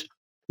matters,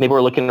 maybe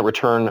we're looking at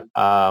return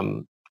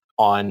on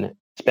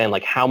spend,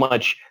 like how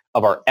much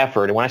of our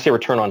effort. And when I say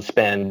return on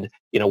spend,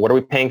 what are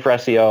we paying for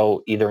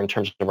SEO, either in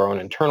terms of our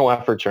own internal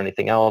efforts or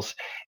anything else?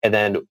 And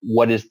then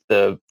what is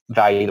the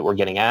value that we're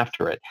getting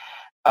after it?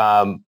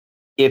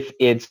 If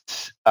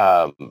it's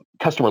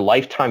customer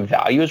lifetime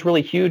value is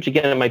really huge,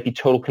 again, it might be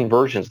total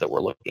conversions that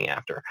we're looking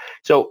after.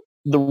 So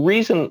the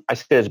reason I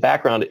say as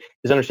background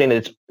is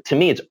understanding that to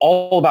me, it's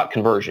all about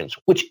conversions.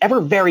 Whichever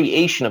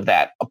variation of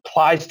that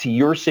applies to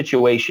your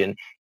situation,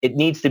 it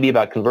needs to be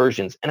about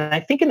conversions. And I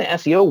think in the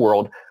SEO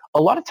world,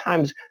 a lot of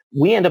times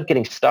we end up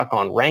getting stuck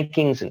on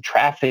rankings and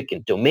traffic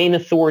and domain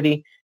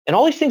authority and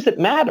all these things that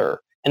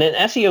matter. And an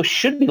SEO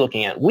should be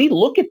looking at. We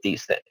look at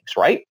these things,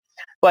 right?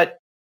 But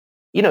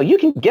you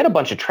can get a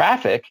bunch of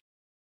traffic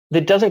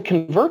that doesn't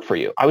convert for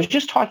you. I was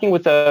just talking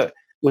with a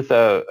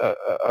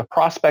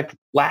prospect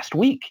last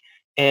week,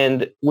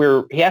 and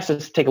he asked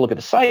us to take a look at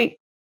the site,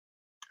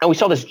 and we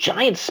saw this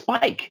giant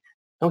spike.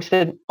 And we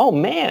said, "Oh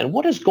man,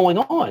 what is going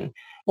on?"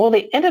 Well,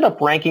 they ended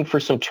up ranking for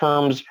some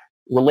terms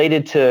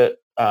related to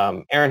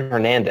Aaron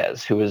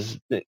Hernandez, who is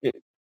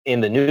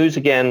in the news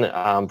again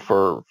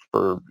for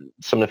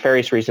some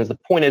nefarious reasons. The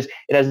point is,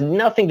 it has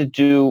nothing to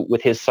do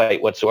with his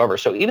site whatsoever.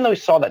 So even though he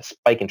saw that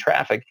spike in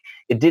traffic,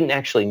 it didn't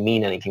actually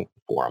mean anything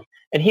for him.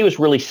 And he was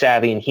really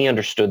savvy and he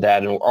understood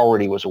that and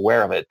already was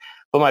aware of it.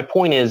 But my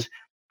point is,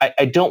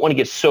 I don't want to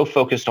get so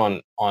focused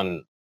on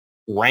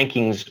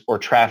rankings or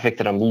traffic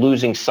that I'm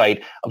losing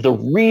sight of the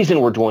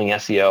reason we're doing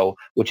SEO,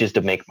 which is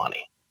to make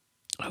money.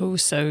 Oh,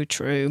 so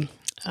true.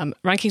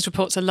 Rankings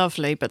reports are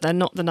lovely, but they're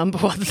not the number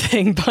one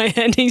thing by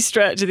any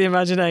stretch of the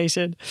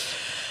imagination.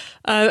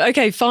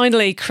 Okay,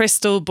 finally,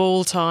 crystal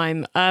ball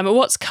time.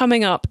 What's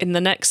coming up in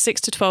the next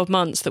 6 to 12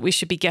 months that we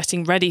should be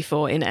getting ready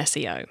for in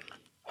SEO?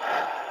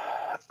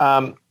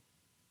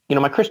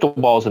 My crystal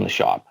ball is in the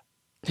shop,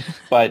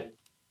 but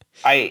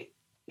I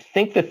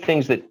think the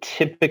things that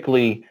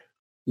typically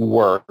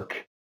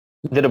work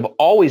that have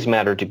always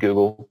mattered to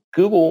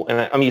Google,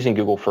 and I'm using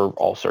Google for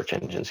all search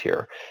engines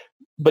here,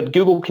 but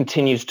Google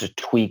continues to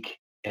tweak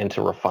and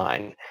to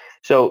refine.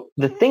 So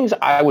the things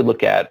I would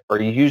look at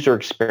are user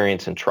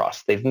experience and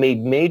trust. They've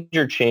made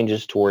major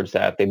changes towards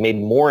that. They've made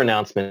more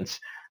announcements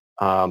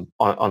on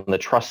the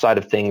trust side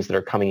of things that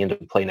are coming into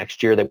play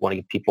next year. They want to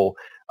give people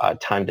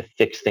time to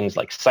fix things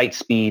like site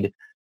speed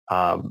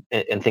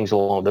and things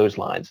along those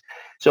lines.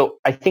 So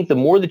I think the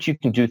more that you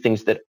can do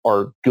things that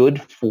are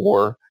good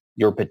for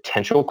your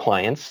potential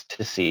clients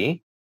to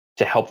see,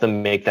 to help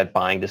them make that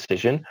buying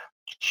decision,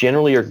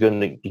 generally are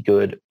going to be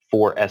good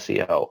for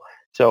SEO.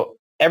 So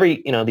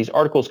these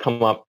articles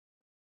come up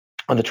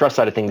on the trust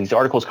side of things. These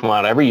articles come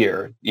out every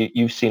year.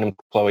 You've seen them,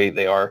 Chloe.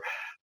 They are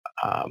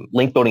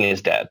link building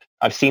is dead.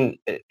 I've seen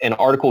an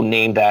article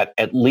named that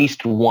at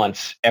least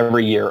once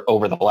every year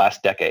over the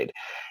last decade.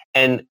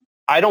 And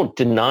I don't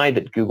deny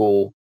that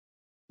Google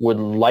would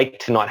like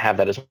to not have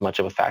that as much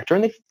of a factor.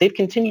 And they've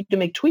continued to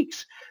make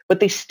tweaks, but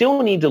they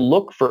still need to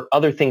look for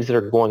other things that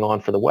are going on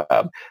for the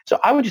web. So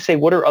I would just say,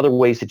 what are other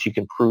ways that you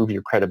can prove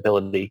your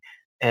credibility?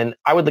 And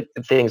I would look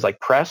at things like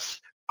press.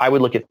 I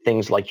would look at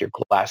things like your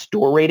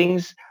Glassdoor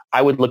ratings.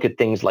 I would look at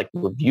things like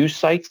review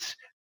sites.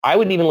 I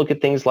would even look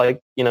at things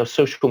like,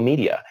 social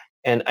media.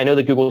 And I know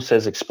that Google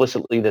says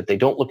explicitly that they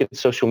don't look at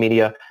social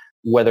media,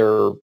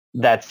 whether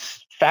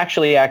that's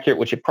factually accurate,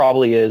 which it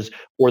probably is,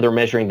 or they're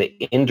measuring the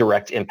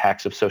indirect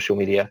impacts of social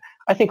media.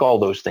 I think all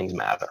those things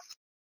matter.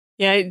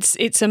 Yeah,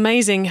 it's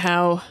amazing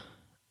how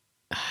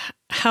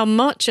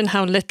much and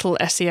how little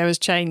SEO has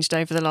changed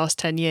over the last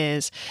 10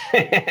 years.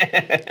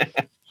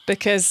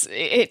 Because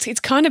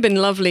it's kind of been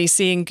lovely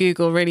seeing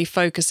Google really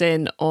focus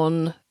in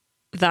on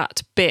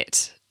that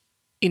bit,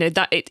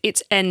 that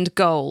its end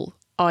goal,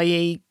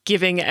 i.e.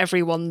 giving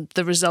everyone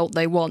the result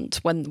they want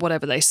when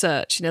whatever they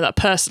search, that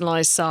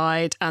personalized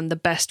side and the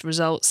best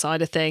result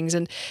side of things.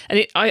 And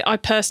I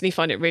personally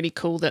find it really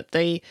cool that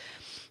the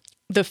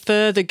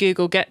further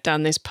Google get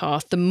down this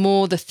path, the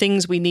more the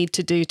things we need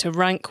to do to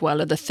rank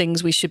well are the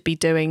things we should be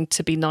doing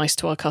to be nice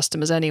to our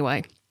customers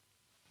anyway.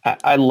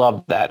 I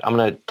love that. I'm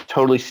going to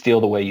totally steal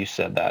the way you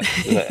said that.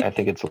 I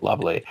think it's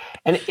lovely.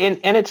 And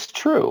it's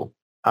true.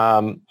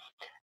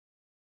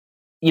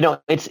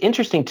 It's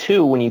interesting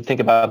too, when you think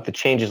about the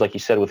changes, like you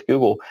said, with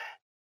Google.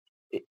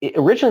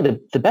 Originally,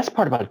 the best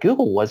part about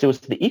Google was it was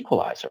the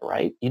equalizer,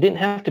 right? You didn't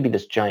have to be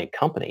this giant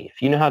company.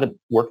 If you know how to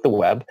work the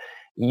web,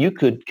 you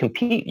could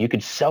compete. You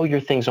could sell your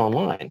things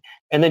online.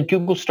 And then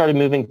Google started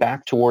moving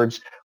back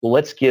towards, well,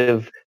 let's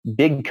give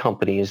big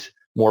companies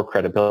more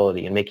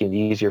credibility and making it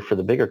easier for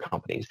the bigger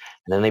companies.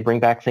 And then they bring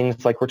back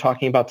things like we're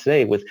talking about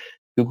today with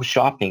Google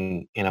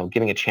Shopping,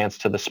 giving a chance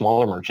to the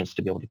smaller merchants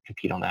to be able to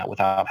compete on that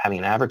without having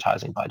an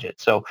advertising budget.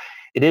 So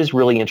it is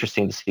really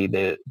interesting to see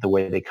the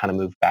way they kind of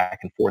move back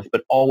and forth,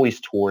 but always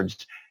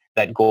towards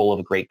that goal of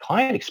a great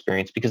client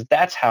experience, because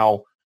that's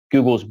how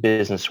Google's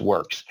business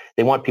works.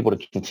 They want people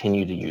to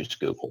continue to use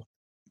Google.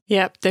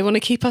 Yep, they want to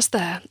keep us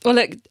there. Well,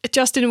 look,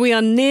 Justin, we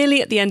are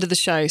nearly at the end of the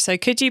show. So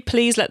could you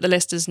please let the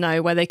listeners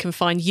know where they can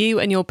find you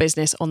and your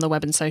business on the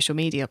web and social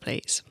media,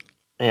 please?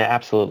 Yeah,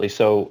 absolutely.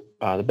 So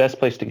the best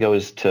place to go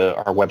is to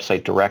our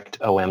website,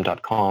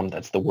 directom.com.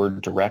 That's the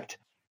word direct.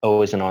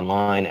 O is in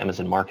online, M is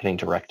in marketing,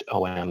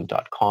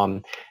 directom.com.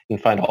 You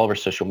can find all of our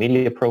social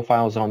media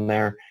profiles on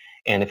there.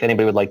 And if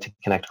anybody would like to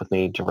connect with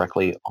me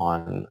directly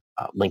on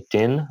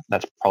LinkedIn,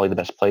 that's probably the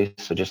best place.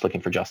 So just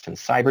looking for Justin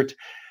Seibert.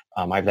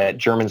 I have that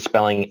German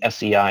spelling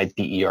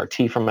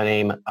Seibert from my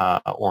name,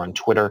 or on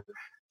Twitter.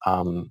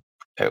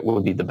 It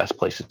would be the best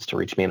places to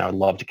reach me, and I would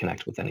love to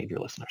connect with any of your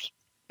listeners.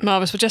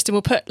 Marvellous. Well, Justin,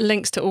 we'll put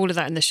links to all of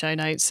that in the show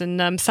notes.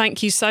 And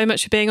thank you so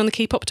much for being on the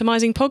Keep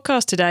Optimizing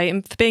podcast today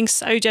and for being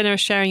so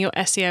generous sharing your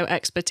SEO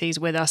expertise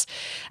with us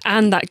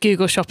and that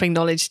Google shopping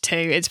knowledge too.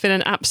 It's been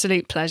an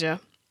absolute pleasure.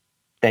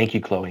 Thank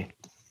you, Chloe.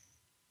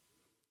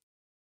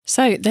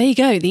 So there you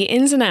go, the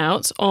ins and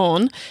outs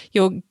on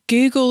your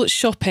Google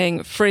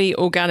Shopping free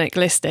organic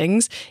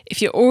listings.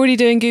 If you're already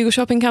doing Google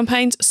Shopping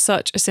campaigns,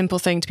 such a simple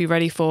thing to be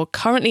ready for.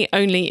 Currently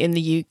only in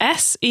the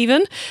US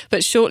even,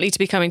 but shortly to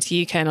be coming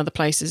to UK and other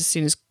places as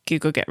soon as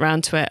Google get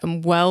round to it,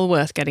 and well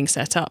worth getting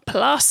set up.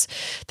 Plus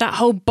that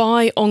whole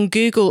buy on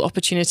Google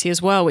opportunity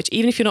as well, which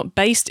even if you're not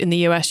based in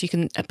the US,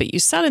 but you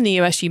sell in the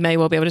US, you may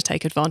well be able to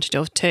take advantage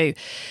of too.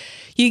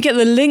 You can get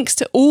the links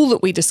to all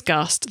that we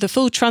discussed, the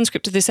full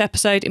transcript of this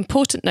episode,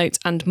 important notes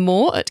and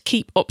more at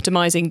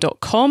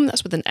keepoptimizing.com.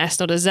 That's with an S,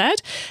 not a Z.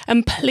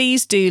 And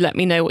please do let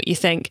me know what you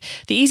think.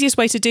 The easiest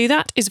way to do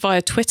that is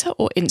via Twitter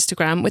or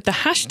Instagram with the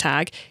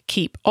hashtag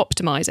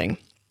keepoptimizing.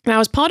 Now,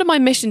 as part of my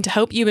mission to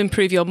help you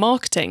improve your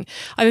marketing,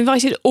 I've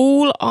invited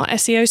all our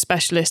SEO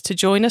specialists to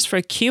join us for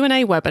a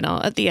Q&A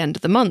webinar at the end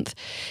of the month.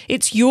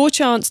 It's your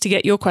chance to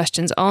get your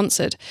questions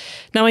answered.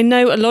 Now, I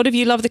know a lot of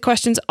you love the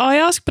questions I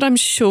ask, but I'm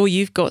sure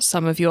you've got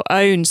some of your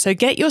own. So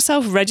get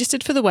yourself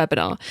registered for the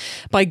webinar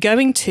by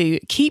going to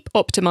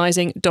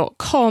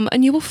keepoptimizing.com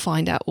and you will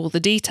find out all the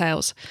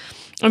details.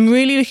 I'm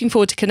really looking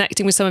forward to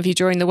connecting with some of you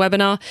during the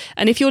webinar.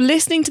 And if you're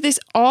listening to this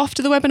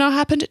after the webinar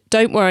happened,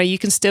 don't worry, you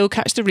can still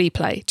catch the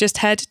replay. Just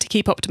head to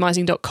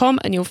keepoptimizing.com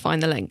and you'll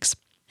find the links.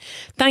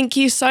 Thank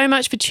you so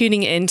much for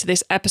tuning in to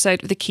this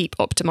episode of the Keep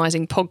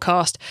Optimizing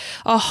podcast.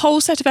 Our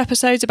whole set of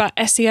episodes about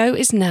SEO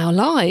is now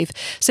live,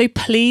 so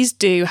please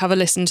do have a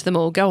listen to them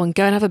all. Go and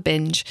have a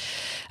binge.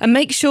 And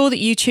make sure that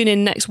you tune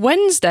in next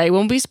Wednesday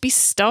when we'll be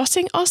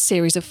starting our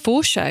series of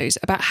 4 shows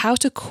about how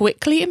to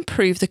quickly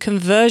improve the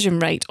conversion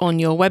rate on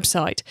your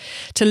website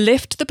to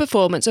lift the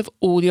performance of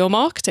all your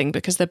marketing,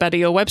 because the better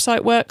your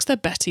website works, the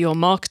better your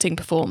marketing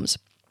performs.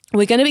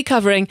 We're going to be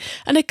covering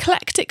an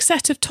eclectic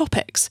set of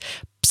topics,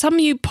 some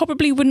you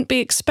probably wouldn't be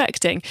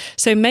expecting,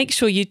 so make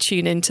sure you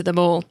tune into them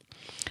all.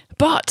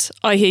 But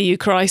I hear you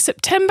cry,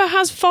 September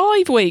has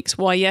 5 weeks.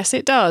 Why, yes,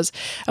 it does.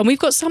 And we've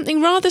got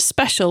something rather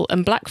special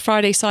and Black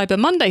Friday Cyber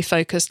Monday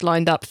focused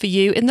lined up for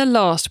you in the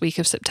last week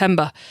of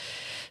September.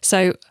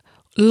 So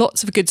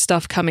lots of good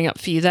stuff coming up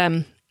for you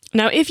then.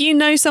 Now, if you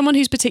know someone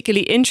who's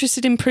particularly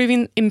interested in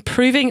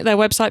improving their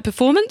website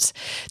performance,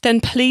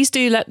 then please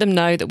do let them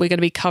know that we're going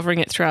to be covering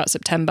it throughout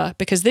September,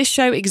 because this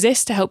show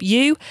exists to help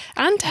you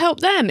and to help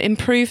them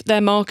improve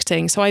their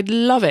marketing. So I'd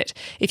love it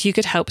if you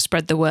could help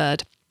spread the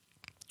word.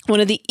 One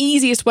of the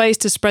easiest ways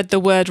to spread the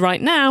word right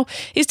now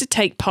is to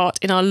take part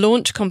in our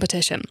launch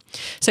competition.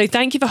 So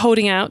thank you for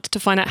holding out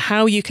to find out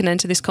how you can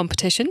enter this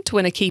competition to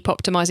win a Keep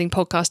Optimizing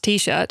podcast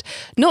t-shirt,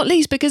 not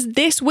least because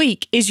this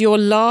week is your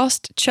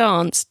last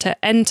chance to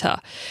enter.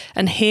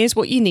 And here's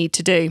what you need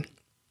to do.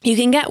 You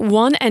can get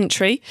 1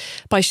 entry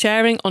by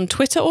sharing on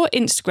Twitter or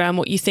Instagram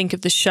what you think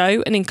of the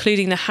show and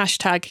including the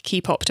hashtag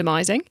Keep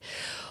Optimizing,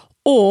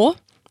 or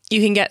you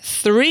can get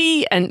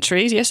 3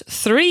 entries, yes,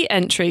 3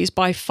 entries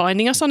by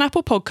finding us on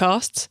Apple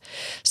Podcasts,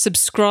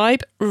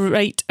 subscribe,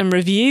 rate and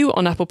review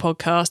on Apple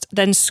Podcasts,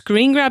 then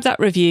screen grab that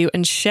review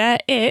and share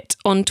it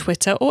on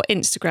Twitter or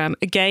Instagram,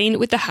 again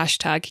with the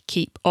hashtag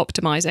Keep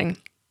Optimizing.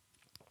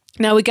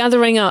 Now we're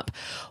gathering up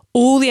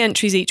all the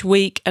entries each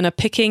week and are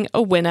picking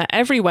a winner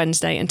every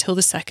Wednesday until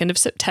the 2nd of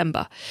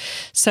September.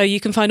 So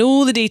you can find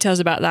all the details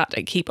about that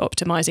at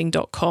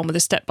keepoptimizing.com with a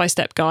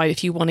step-by-step guide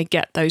if you want to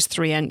get those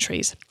 3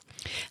 entries.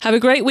 Have a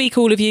great week,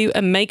 all of you,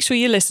 and make sure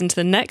you listen to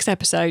the next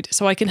episode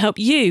so I can help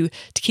you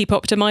to keep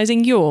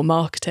optimizing your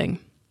marketing.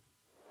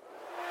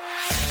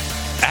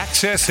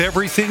 Access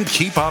everything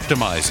Keep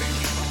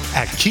Optimizing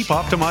at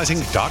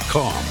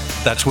keepoptimizing.com.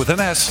 That's with an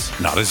S,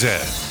 not a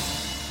Z.